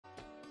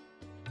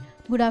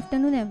Good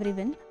afternoon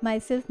everyone.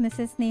 Myself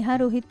Mrs. Neha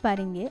Rohit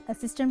Paringe,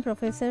 Assistant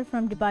Professor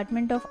from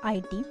Department of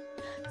IT.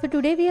 So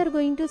today we are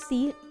going to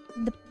see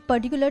the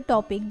particular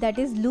topic, that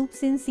is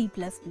loops in C++.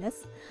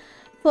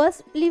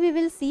 Firstly, we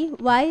will see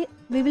why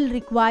we will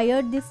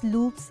require these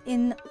loops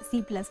in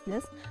C++.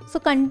 So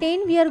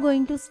content we are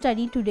going to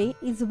study today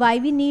is why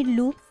we need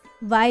loops,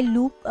 while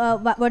loop,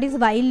 what is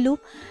while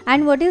loop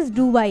and what is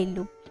do while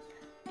loop.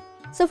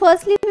 So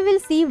firstly, we will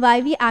see why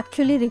we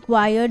actually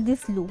require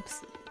these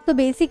loops. So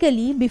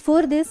basically,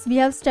 before this we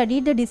have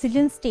studied the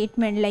decision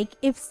statement like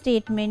if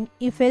statement,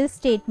 if else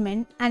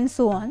statement and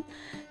so on.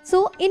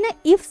 So in a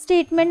if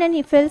statement and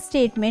if else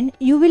statement,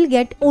 you will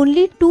get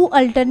only two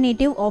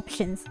alternative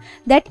options,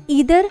 that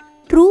either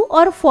true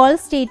or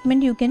false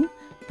statement you can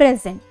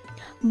present.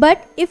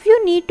 But if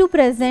you need to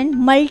present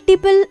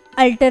multiple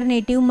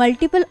alternative,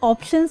 multiple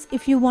options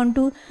if you want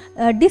to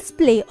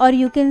display, or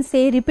you can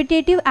say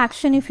repetitive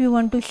action if you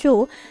want to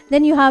show,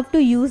 then you have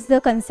to use the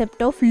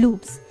concept of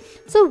loops.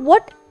 So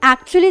what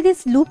actually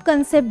this loop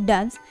concept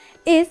does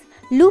is,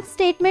 loop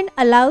statement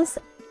allows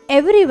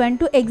everyone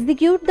to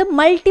execute the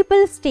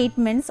multiple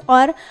statements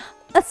or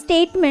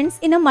statements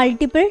in a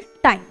multiple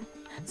time.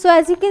 So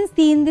as you can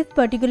see in this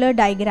particular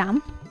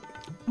diagram,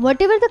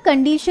 whatever the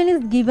condition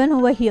is given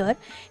over here,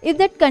 if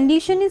that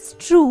condition is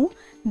true,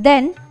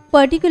 then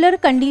particular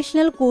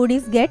conditional code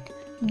is get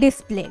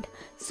displayed.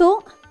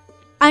 So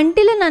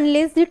until and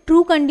unless the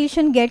true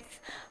condition gets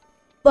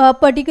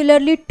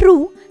particularly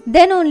true,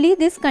 then only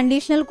this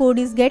conditional code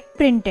is get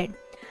printed.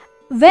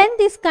 When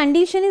this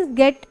condition is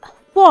get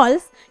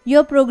false,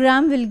 your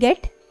program will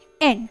get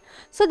end.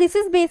 So this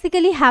is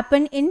basically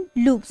happen in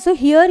loop. So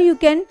here you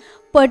can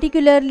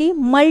particularly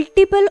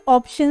multiple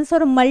options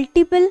or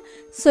multiple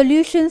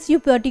solutions you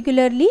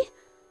particularly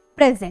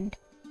present.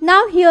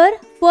 Now here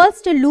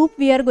first loop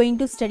we are going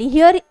to study.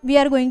 Here we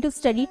are going to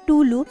study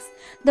two loops.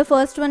 The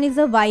first one is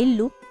a while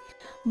loop.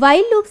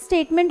 While loop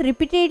statement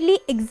repeatedly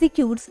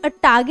executes a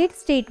target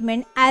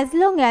statement as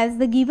long as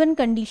the given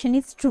condition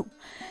is true.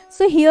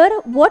 So here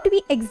what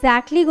we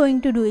exactly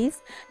going to do is,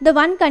 the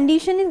one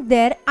condition is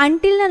there,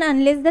 until and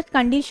unless that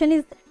condition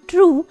is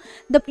true,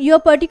 your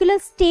particular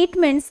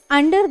statements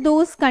under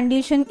those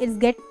condition is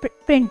get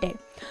printed.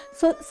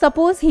 So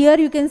suppose here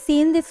you can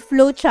see in this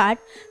flow chart,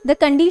 the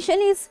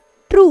condition is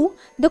true,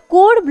 the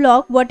code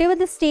block, whatever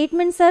the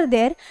statements are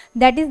there,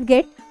 that is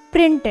get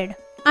printed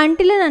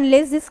until and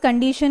unless this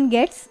condition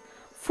gets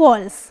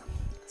false.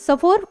 So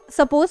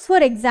suppose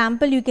for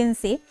example you can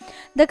say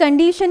the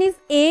condition is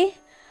a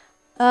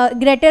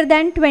greater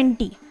than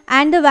 20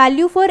 and the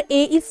value for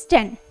a is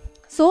 10.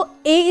 So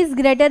a is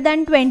greater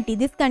than 20,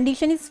 this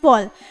condition is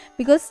false,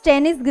 because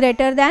 10 is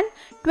greater than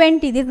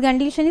 20, this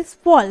condition is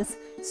false.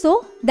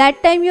 So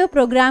that time your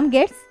program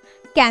gets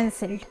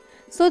cancelled.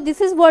 So this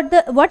is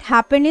what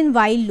happened in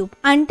while loop.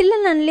 Until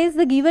and unless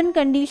the given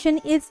condition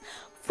is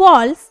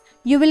false,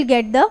 you will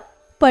get the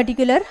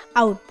particular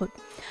output.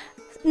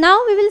 Now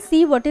we will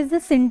see what is the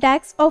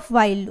syntax of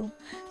while loop.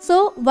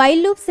 So while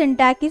loop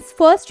syntax is,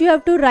 first you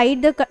have to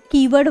write the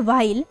keyword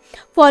while,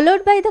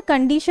 followed by the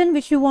condition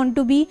which you want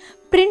to be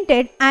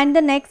printed, and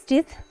the next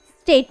is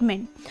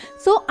statement.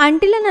 So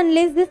until and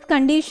unless this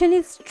condition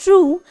is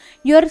true,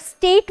 your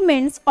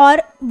statements or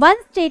one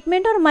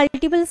statement or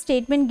multiple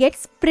statement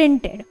gets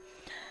printed.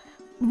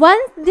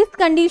 Once this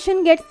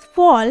condition gets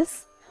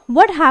false,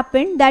 what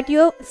happened, that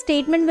your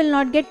statement will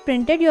not get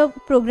printed, your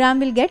program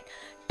will get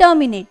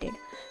terminated.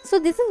 So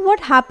this is what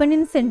happened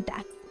in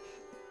syntax.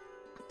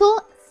 So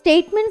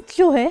statements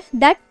जो है,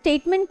 that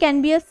statement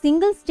can be a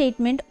single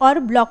statement or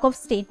block of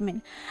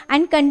statement,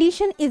 and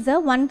condition is a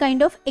one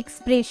kind of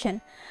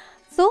expression.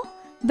 So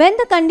when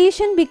the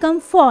condition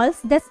becomes false,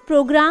 this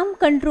program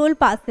control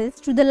passes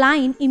to the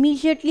line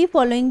immediately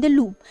following the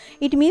loop.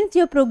 It means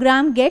your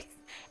program gets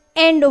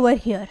end over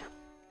here.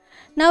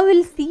 Now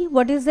we'll see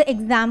what is the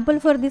example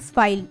for this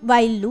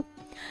while loop.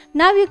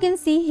 Now you can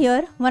see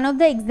here one of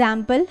the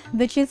example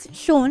which is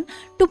shown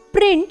to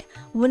print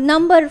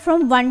number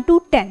from 1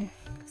 to 10.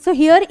 So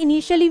here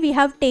initially we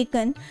have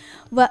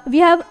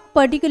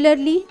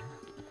particularly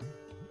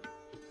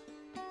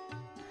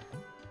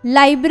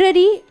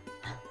library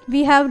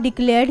we have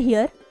declared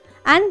here,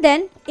 and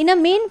then in a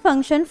main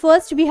function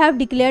first we have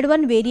declared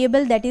one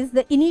variable, that is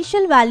the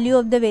initial value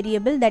of the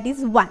variable, that is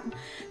 1.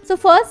 So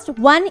first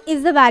 1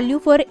 is the value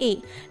for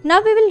a.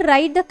 Now we will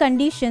write the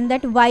condition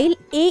that while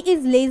a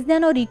is less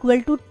than or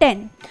equal to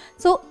 10.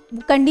 So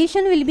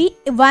condition will be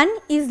 1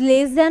 is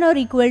less than or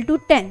equal to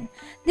 10.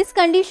 This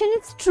condition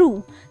is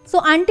true.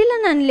 So until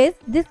and unless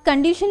this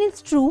condition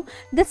is true,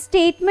 the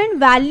statement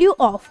value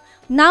of,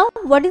 now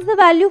what is the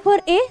value for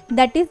a,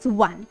 that is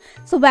 1.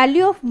 So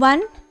value of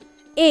 1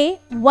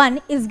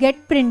 is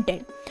get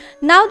printed.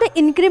 Now the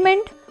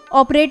increment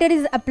operator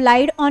is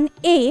applied on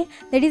a,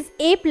 that is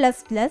a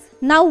plus plus.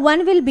 Now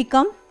 1 will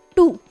become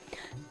 2.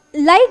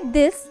 Like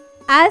this,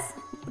 as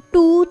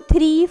 2,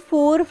 3,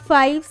 4,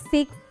 5,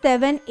 6,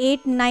 7,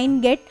 8,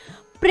 9 get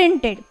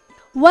printed.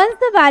 Once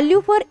the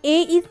value for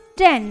a is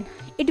 10,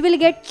 it will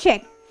get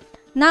checked.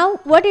 Now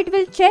what it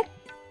will check,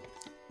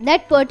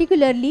 that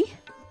particularly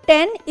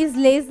 10 is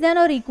less than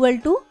or equal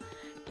to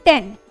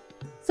 10.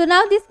 So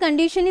now this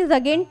condition is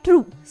again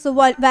true. So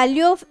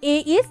value of A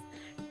is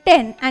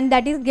 10 and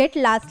that is get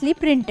lastly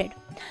printed.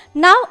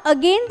 Now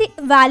again the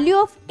value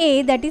of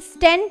A, that is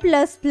 10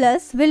 plus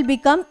plus, will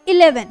become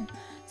 11.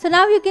 So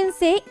now you can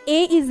say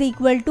A is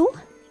equal to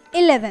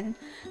 11.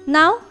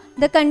 Now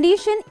the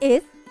condition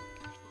is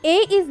A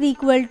is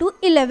equal to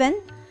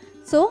 11.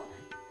 So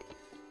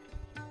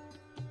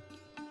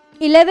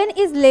 11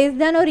 is less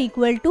than or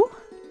equal to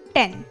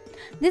 10.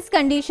 This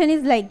condition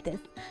is like this.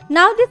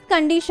 Now this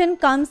condition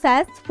comes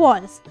as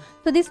false.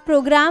 So this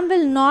program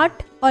will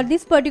not, or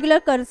this particular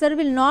cursor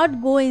will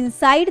not go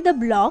inside the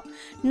block.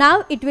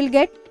 Now it will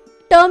get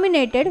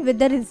terminated with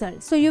the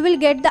result. So you will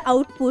get the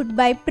output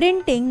by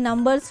printing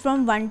numbers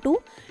from 1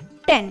 to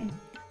 10.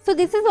 So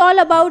this is all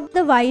about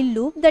the while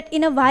loop, that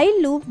in a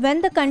while loop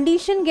when the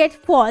condition gets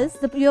false,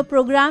 your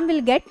program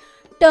will get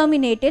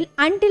terminated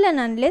until and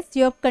unless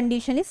your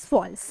condition is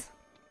false.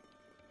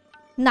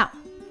 Now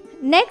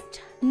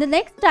the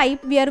next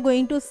type we are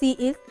going to see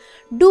is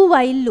do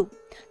while loop.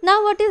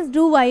 Now what is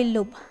do while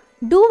loop?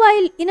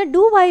 In a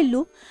do while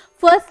loop,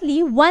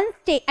 firstly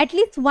at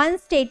least one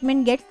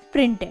statement gets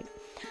printed,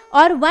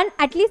 or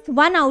at least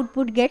one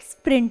output gets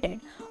printed.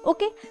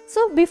 Okay,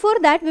 so before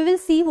that we will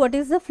see what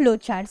is the flow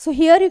chart. So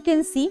here you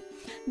can see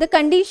the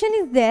condition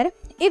is there.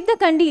 If the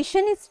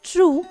condition is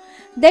true,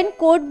 then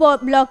code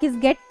block is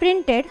get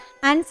printed,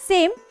 and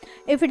same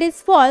if it is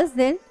false,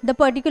 then the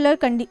particular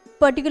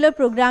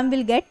program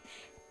will get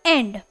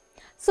end.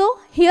 So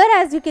here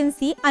as you can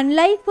see,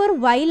 unlike for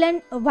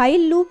while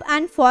loop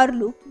and for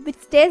loop, which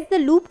states the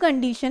loop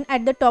condition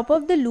at the top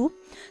of the loop,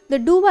 the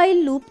do while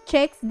loop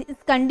checks this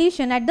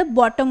condition at the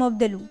bottom of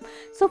the loop.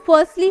 So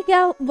firstly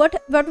what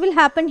will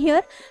happen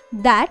here,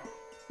 that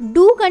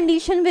do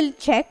condition will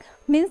check,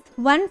 means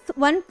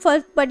one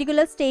first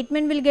particular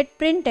statement will get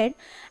printed,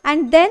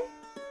 and then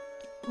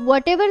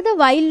whatever the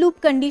while loop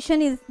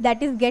condition is,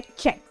 that is get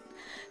checked.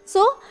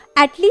 So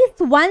at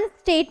least one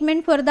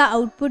statement for the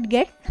output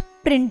gets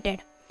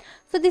printed.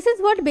 So this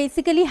is what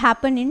basically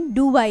happen in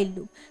do while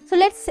loop. So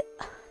let's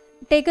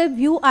take a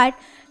view at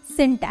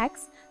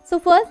syntax. So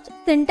first,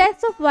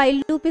 syntax of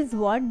while loop is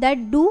what?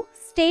 That do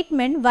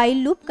statement while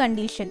loop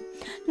condition.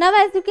 Now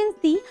as you can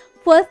see,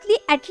 firstly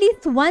at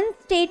least one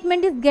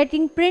statement is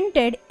getting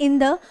printed in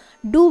the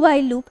do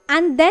while loop,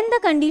 and then the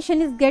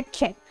condition is get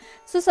checked.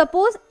 So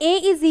suppose A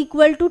is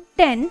equal to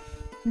 10,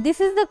 this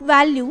is the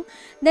value,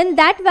 then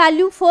that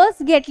value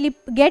first get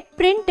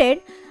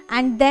printed,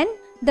 and then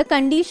the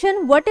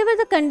condition, whatever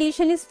the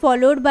condition is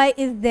followed by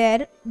is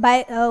there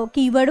by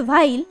keyword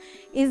while,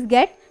 is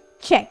get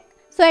checked.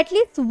 So at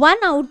least one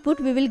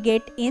output we will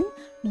get in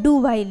do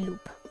while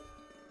loop.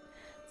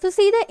 So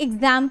see the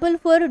example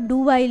for do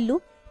while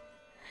loop.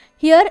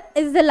 Here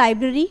is the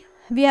library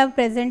we have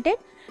presented.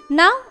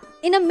 Now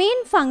in a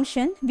main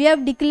function we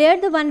have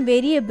declared the one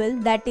variable,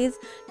 that is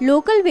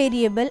local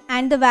variable,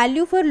 and the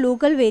value for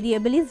local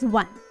variable is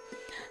 1.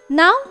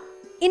 Now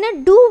in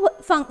a do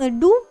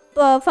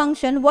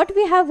function, what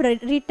we have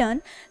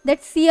written, that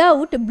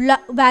cout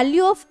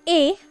value of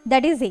A,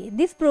 that is A.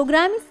 This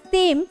program is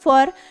same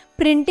for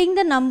printing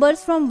the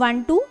numbers from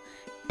 1 to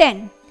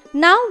 10.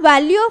 Now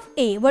value of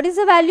A, what is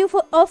the value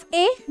of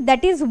A?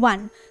 That is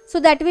 1. So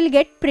that will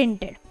get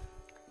printed.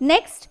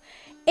 Next,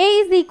 A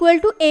is equal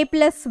to A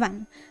plus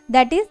 1.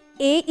 That is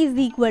A is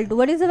equal to,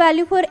 what is the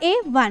value for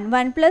A? 1.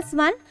 1 plus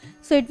 1.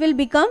 So it will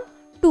become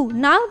 2.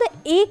 Now the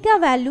A ka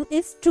value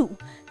is 2.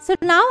 So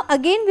now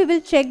again we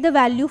will check the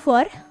value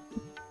for,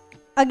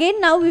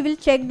 now we will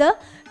check the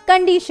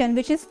condition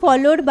which is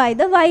followed by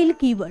the while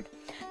keyword.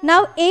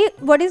 Now A,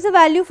 what is the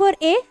value for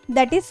A?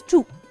 That is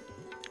 2.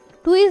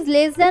 2 is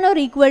less than or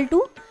equal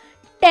to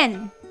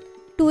 10.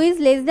 2 is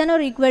less than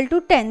or equal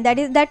to 10.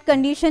 That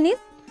condition is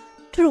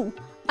true.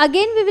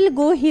 Again we will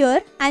go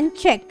here and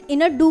check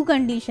in a do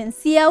condition.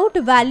 Cout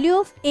value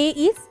of A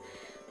is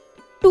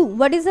 2.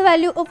 What is the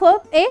value of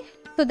A?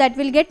 So that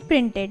will get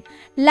printed.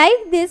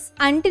 Like this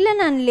until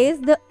and unless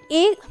the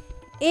A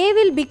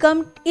will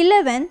become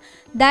 11,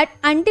 that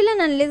until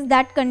and unless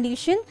that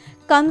condition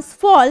comes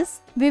false,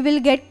 we will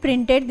get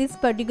printed this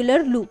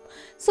particular loop.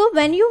 So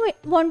when you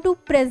want to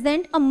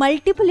present a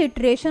multiple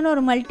iteration or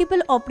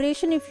multiple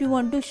operation, if you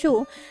want to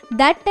show,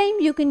 that time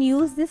you can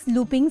use this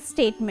looping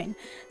statement.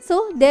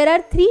 So there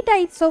are 3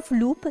 types of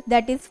loop,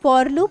 that is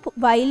for loop,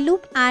 while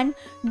loop and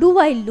do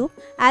while loop.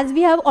 As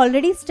we have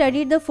already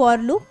studied the for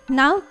loop,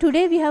 now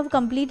today we have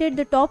completed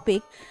the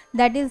topic,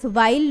 that is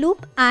while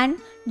loop and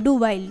do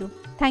while loop.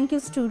 Thank you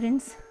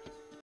students.